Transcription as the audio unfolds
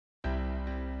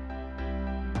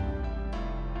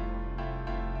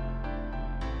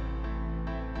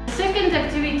Second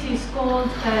activity is called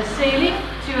sailing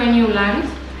to a new land,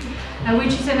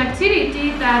 which is an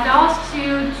activity that asks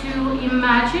you to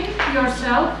imagine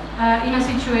yourself in a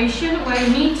situation where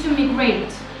you need to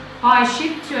migrate by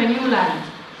ship to a new land.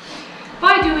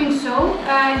 By doing so,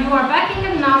 you are backing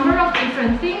a number of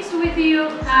different things with you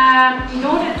in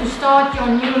order to start your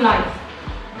new life.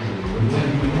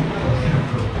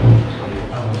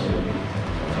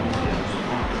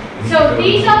 So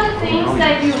these are the things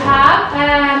that you have,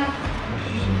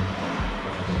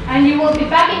 and you will be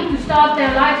backing to start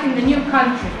their life in the new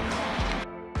country.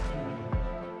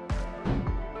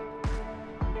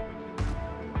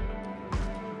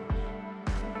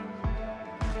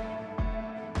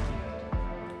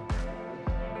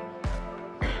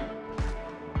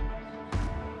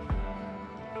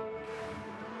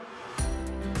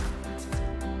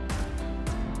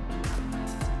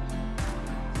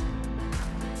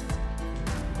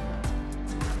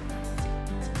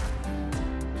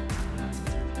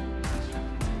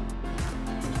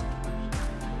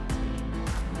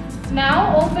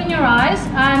 Now open your eyes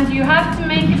and you have to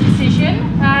make a decision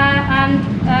and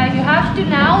you have to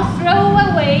now throw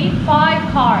away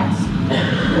 5 cards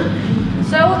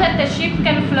so that the ship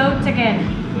can float again.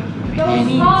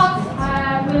 Those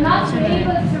cards will not be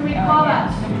able to recover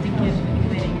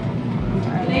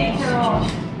later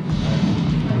on.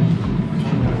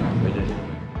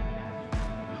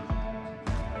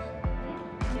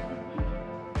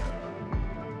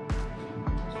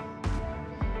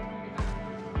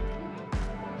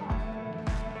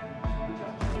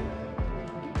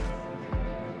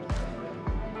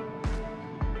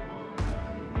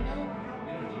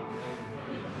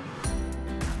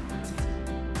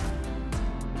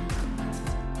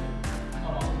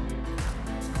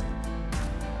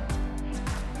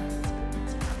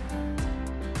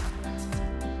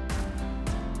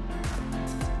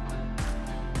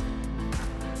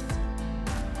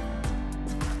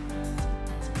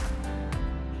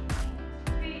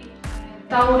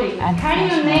 Tauri, can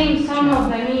you name some of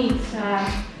the needs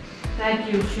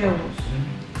that you chose?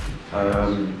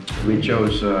 We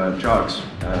chose drugs,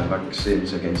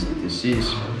 vaccines against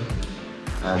disease,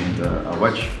 and a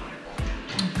watch,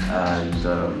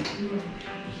 and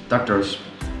doctors,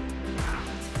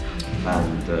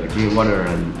 and clean water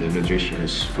and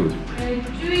nutritious food.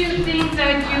 Do you think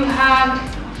that you have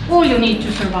all you need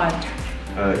to survive?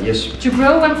 Yes. To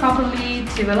grow and properly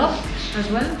develop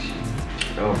as well?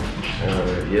 Oh,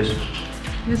 yes.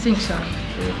 You think so?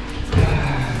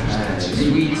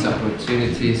 Sweets,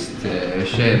 opportunities to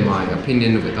share my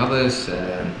opinion with others,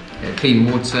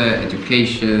 clean water,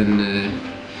 education,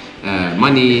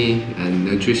 money and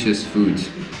nutritious food,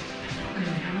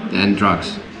 and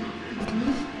drugs.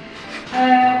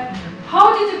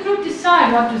 How did the group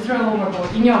decide what to throw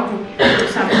overboard in your group?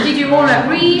 Did you all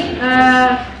agree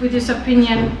with this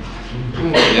opinion,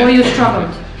 or you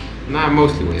struggled? No,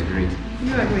 mostly we agreed.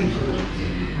 You agreed.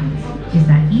 Is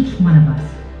that each one of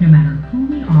us, no matter who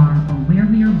we are or where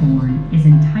we are born, is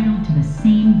entitled to the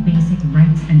same basic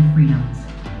rights and freedoms.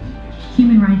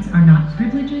 Human rights are not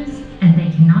privileges, and they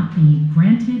cannot be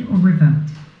granted or revoked.